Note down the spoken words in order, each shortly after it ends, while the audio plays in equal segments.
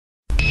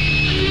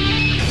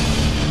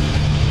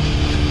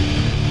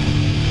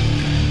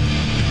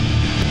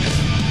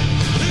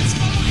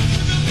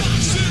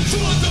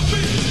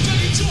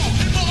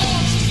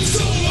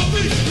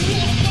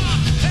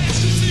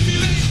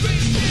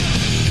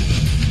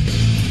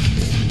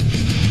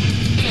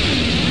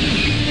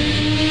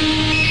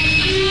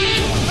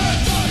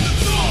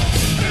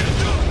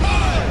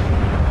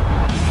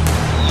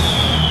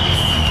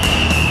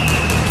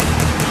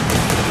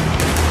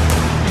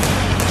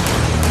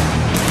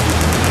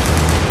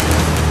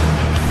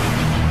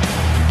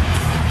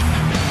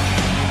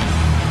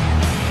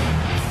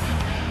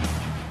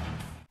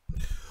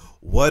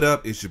What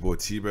up? It's your boy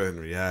T-Bear in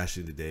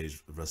reaction.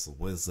 Today's Wrestling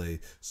Wednesday.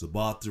 So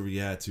about to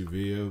react to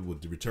video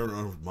with the return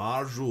of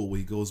Majul, where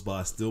he goes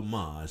by still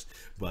Maj.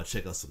 But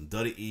check out some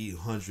WWE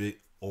 100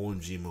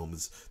 OMG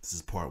moments. This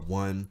is part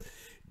 1.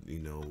 You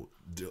know,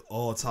 the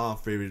all-time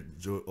favorite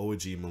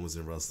OMG moments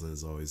in wrestling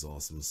is always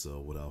awesome. So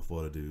without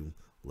further ado,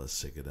 let's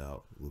check it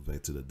out. We're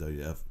back to the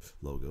WF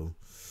logo.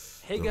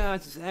 Hey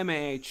guys, it's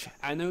MH.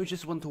 I know you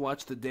just want to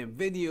watch the damn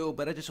video,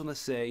 but I just want to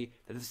say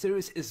that the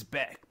series is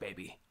back,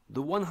 baby.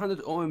 The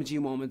 100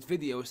 OMG moment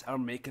videos are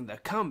making their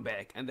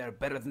comeback and they're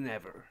better than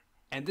ever.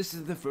 And this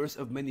is the first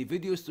of many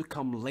videos to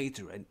come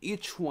later, and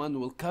each one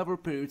will cover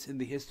periods in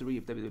the history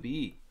of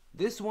WWE.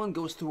 This one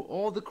goes through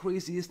all the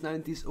craziest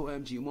 90s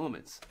OMG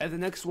moments, and the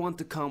next one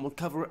to come will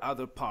cover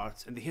other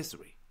parts in the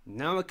history.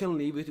 Now I can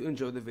leave you to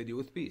enjoy the video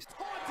with peace.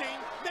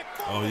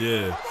 Oh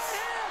yeah.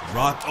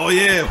 Rock. Oh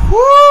yeah.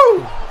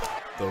 Woo!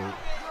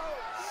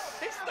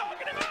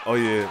 Oh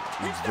yeah.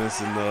 It's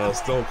Vince and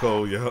Stone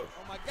Cold, yup.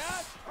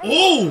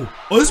 Oh,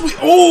 this week.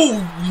 Oh,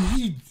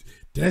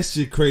 that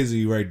shit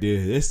crazy right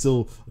there. That's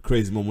still a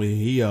crazy moment.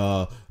 He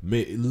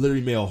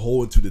literally made a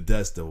hole into the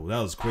desk though.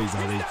 That was crazy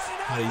how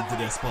they did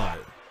that spot.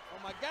 Oh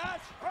my gosh!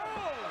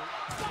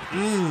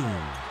 Oh!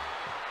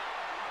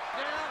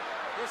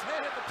 His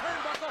head hit the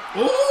turnbuckle.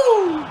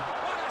 Oh!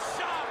 What a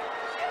shot!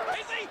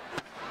 Easy!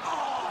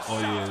 Oh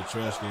yeah, the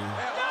trash can.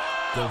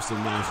 Dumpster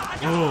match.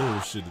 Oh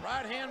shit.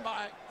 Right hand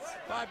by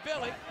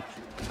Billy.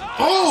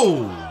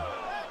 Oh!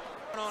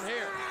 On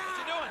here.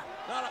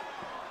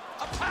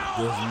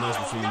 There's a match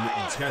between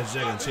Cash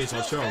Jack and Chase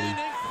on Charlie.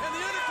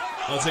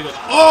 I'll take it.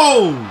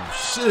 Oh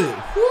shit!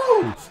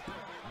 Woo!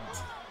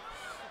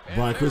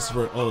 Brian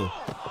Christopher.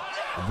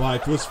 Brian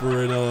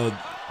Christopher and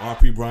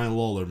RP Brian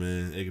Lawler,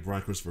 man. Aka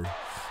Brian Christopher.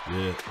 Yeah.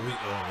 And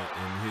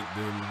hit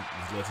them.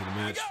 He's left in the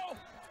match.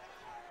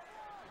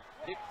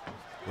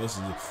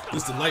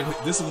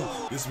 This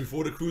is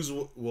before the cruiser.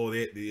 Well,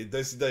 the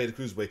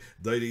cruiserweight.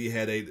 WWE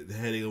had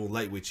a own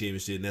lightweight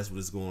championship, and that's what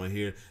is going on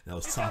here. That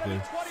was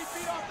Taka.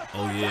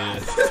 Oh yeah.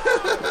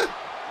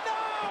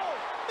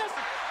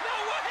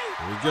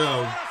 Here we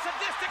go.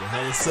 The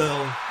Hell in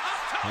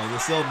a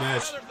Cell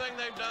match.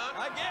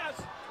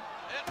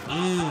 Oh.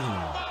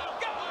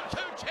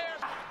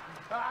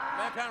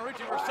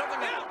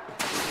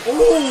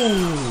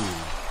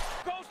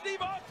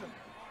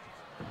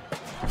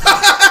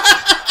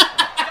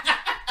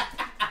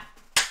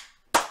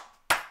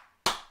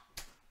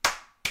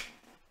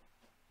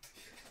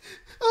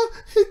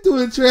 He threw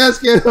a trash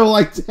can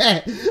like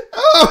that.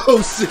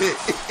 Oh shit!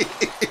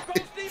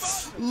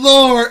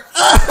 Lord,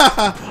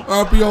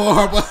 RPO.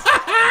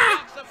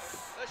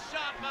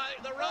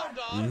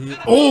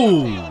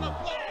 Oh.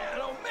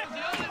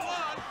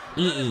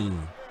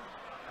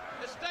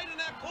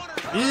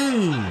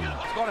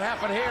 What's going to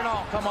happen here?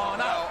 No, come on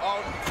now.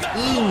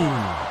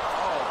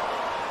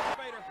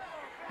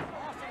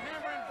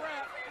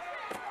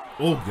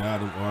 Oh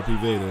God, RP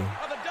Vader.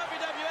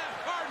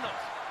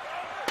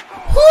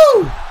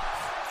 Woo!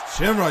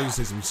 Shamrock used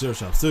to take some chair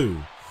shots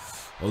too.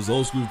 Those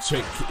old school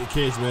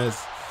cage match.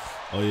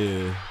 Oh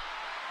yeah.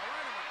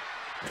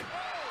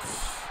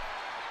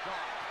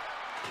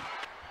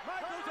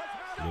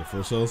 Yeah,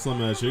 first show some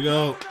match. Here you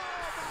go.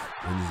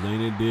 And he's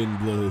laying it dead in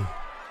blood.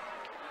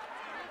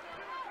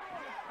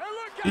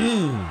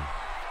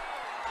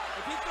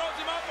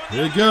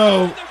 Here you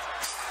go.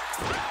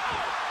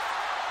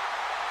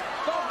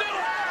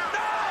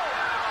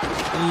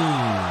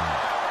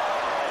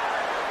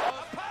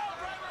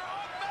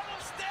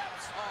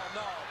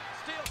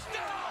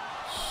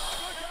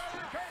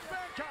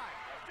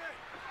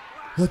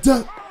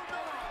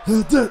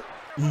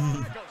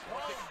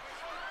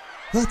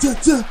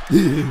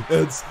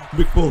 That's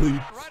Mick Foley.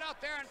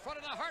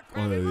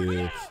 Oh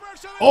yeah.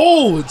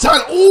 Oh,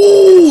 China.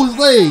 Oh, his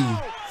leg.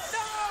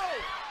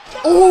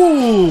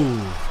 Oh.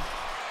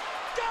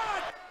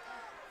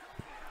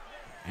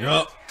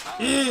 Yup.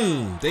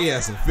 They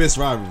had some fist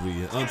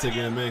rivalry.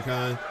 Undertaker and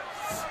Mankind.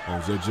 Oh,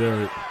 Joe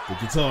Jarrett, the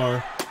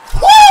guitar.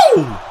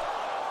 Woo!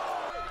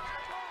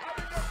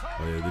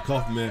 Oh yeah, the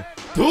coffin man.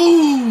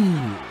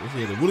 Dude!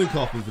 He had a wooden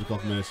coffin for the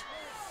coffin match.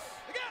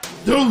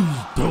 Dude!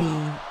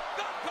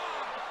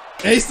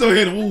 He still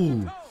hit him.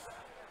 Ooh.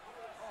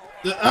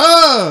 I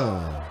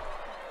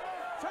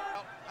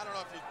don't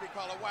know if you'd be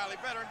called a wily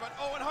veteran, but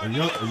Owen Hart.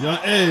 A young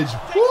Edge.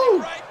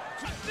 Woo!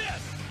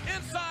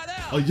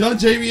 A young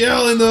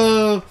JBL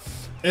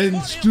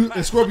and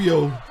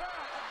Scorpio.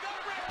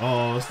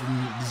 Oh, it's the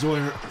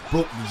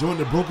joint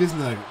that broke his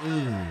neck.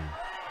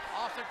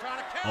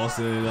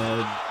 Austin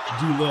and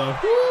Dula.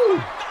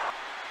 Woo!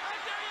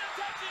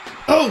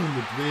 Oh,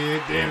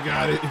 man, damn,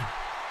 got it.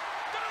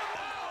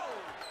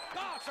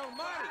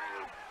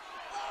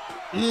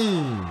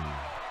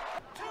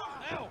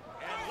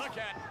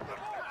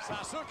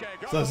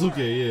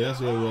 Sasuke, yeah, that's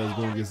what it was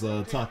going against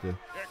Taka.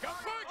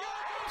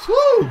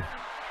 Woo!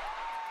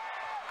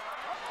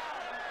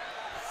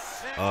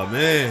 Oh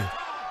man.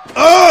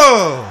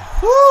 Oh!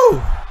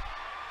 Woo!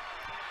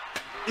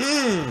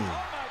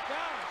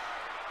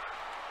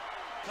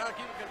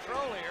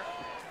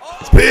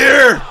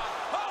 Spear!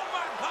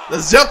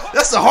 Let's jump.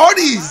 That's the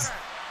Hardys.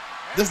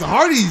 That's the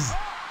Hardys.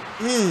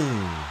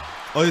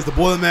 Oh, here's the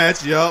boiler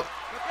match. Yup.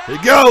 Here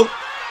you go.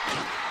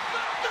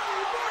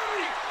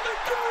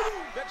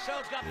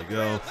 There you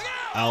go.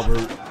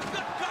 Albert.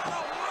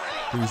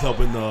 Who's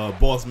helping the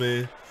boss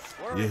man.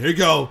 Yeah, here you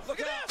go.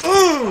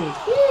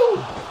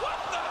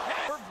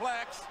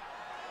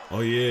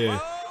 Oh, yeah.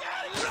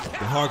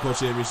 The hardcore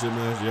championship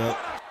match. Yup.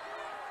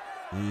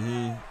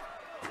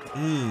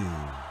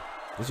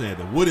 This one had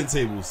the wooden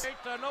tables.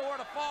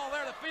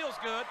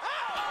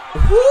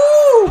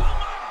 Woo!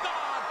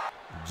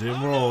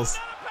 Jim Ross.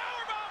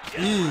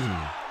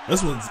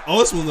 This one's. Oh,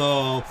 this one.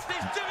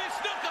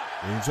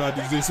 And tried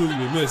to do this one,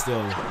 you missed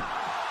though.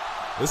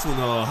 This one,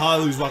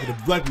 Hollywood's rocking the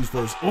Black Boots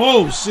first.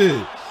 Oh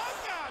shit!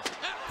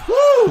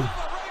 Woo!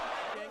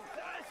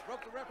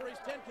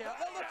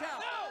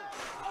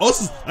 Oh,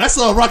 that's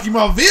Rocky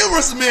Maivia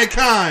versus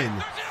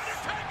Mankind.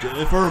 The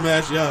Inferno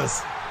match,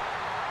 yes.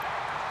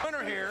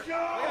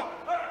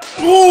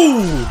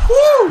 Ooh!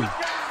 Woo!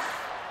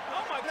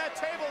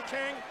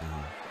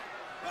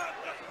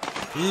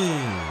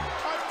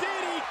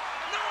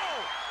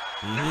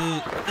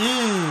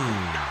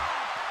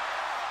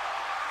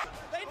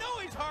 They know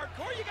he's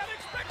hardcore. You gotta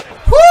expect it.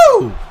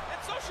 Woo! And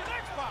so should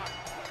Xbox.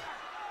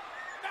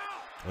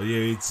 Oh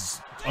yeah,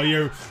 it's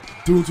you're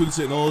doing to the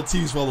shit and all the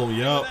T's following.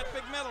 Yup. That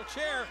big metal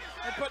chair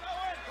and put.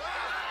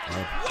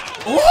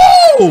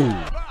 Oh!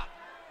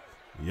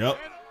 Yup.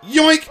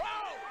 Yoink!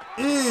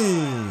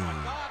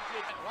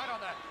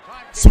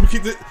 Super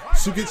kick the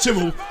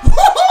Chimmel.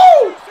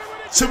 Woohoo!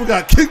 Chimmel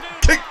got kicked.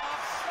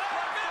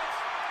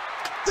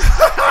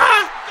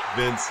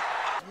 Vince.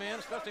 Man,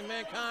 especially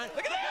Mankind.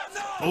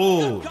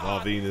 Oh,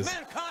 Venus.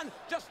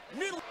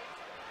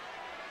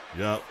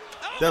 Yup.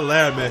 That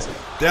ladder match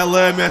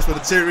for the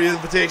Cherry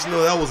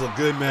Invitational, that was a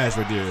good match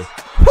right there.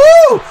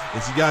 Woo!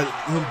 And she got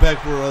him back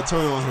for a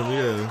turn on him,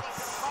 yeah.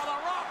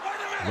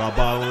 Rock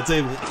bottom on the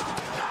table.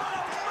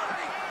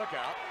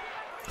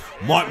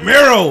 Mark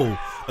Mero!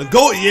 A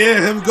goat, yeah,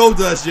 him Gold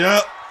Dust,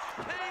 yup.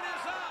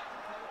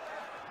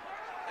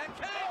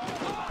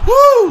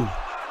 Woo!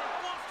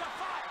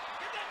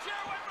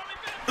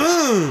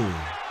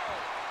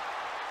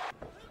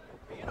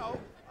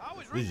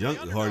 These young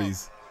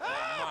Hardys.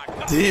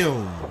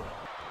 Damn.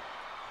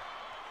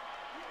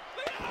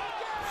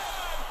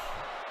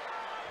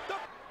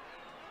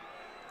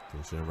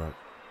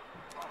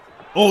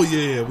 Oh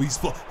yeah,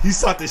 he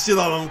shot the shit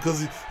out of him because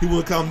he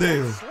wouldn't calm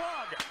down.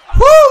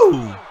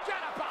 Woo!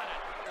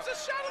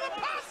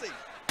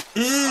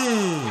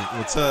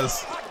 We'll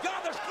test.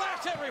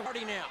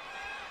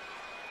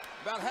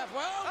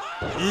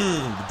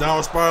 The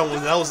downward spiral,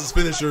 that was his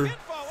finisher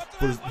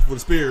for the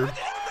spear.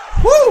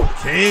 Woo!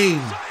 Kane.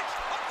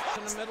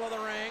 In the middle of the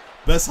ring.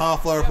 Best high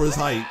flyer for his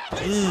height. At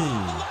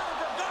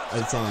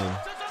the time.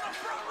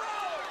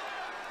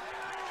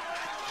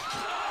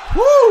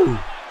 Woo!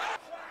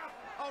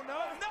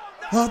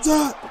 Hot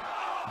dog.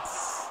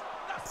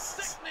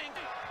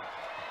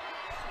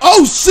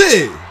 Oh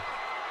shit!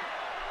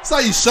 That's how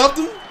you shoved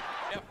him?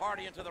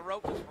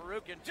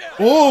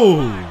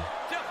 Oh!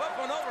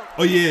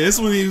 Oh yeah, this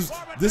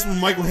one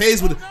Michael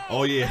Hayes with.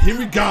 Oh yeah,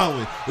 Henry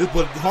Godwin. This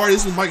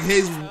one Michael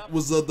Hayes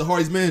was the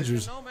Hardy's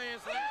managers.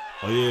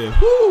 Oh yeah,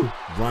 woo!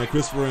 Brian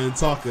Christopher and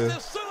Taka.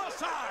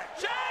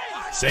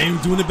 Same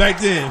doing it back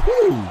then.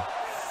 Woo!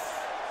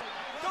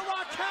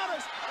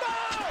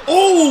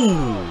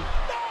 Oh!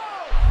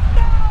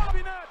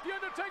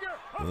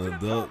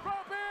 The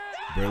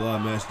Barry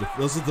Live match.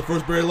 This is the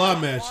first Barry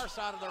Live match. What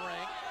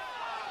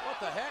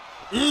the heck?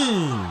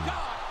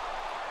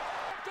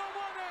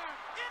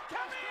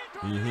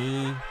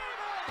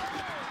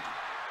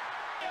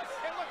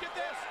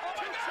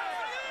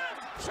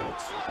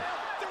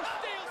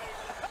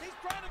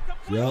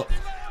 Yep.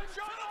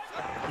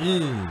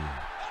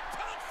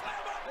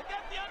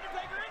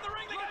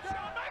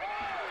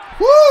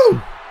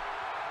 Woo!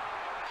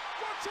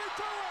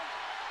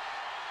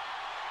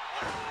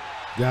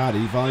 God,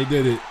 he finally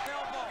did it.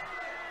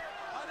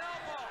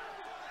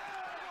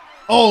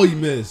 Oh, he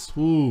missed.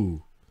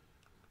 Woo.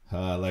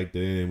 I like the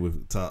end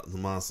with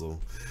Tommaso.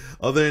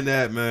 Other than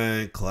that,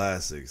 man,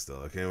 classics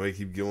though. I can't wait to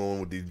keep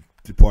going with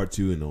the part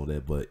 2 and all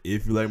that. But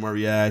if you like my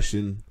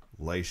reaction,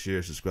 like,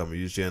 share, subscribe to my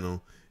YouTube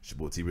channel. It's your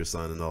boy T-Bear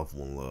signing off.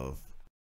 One love.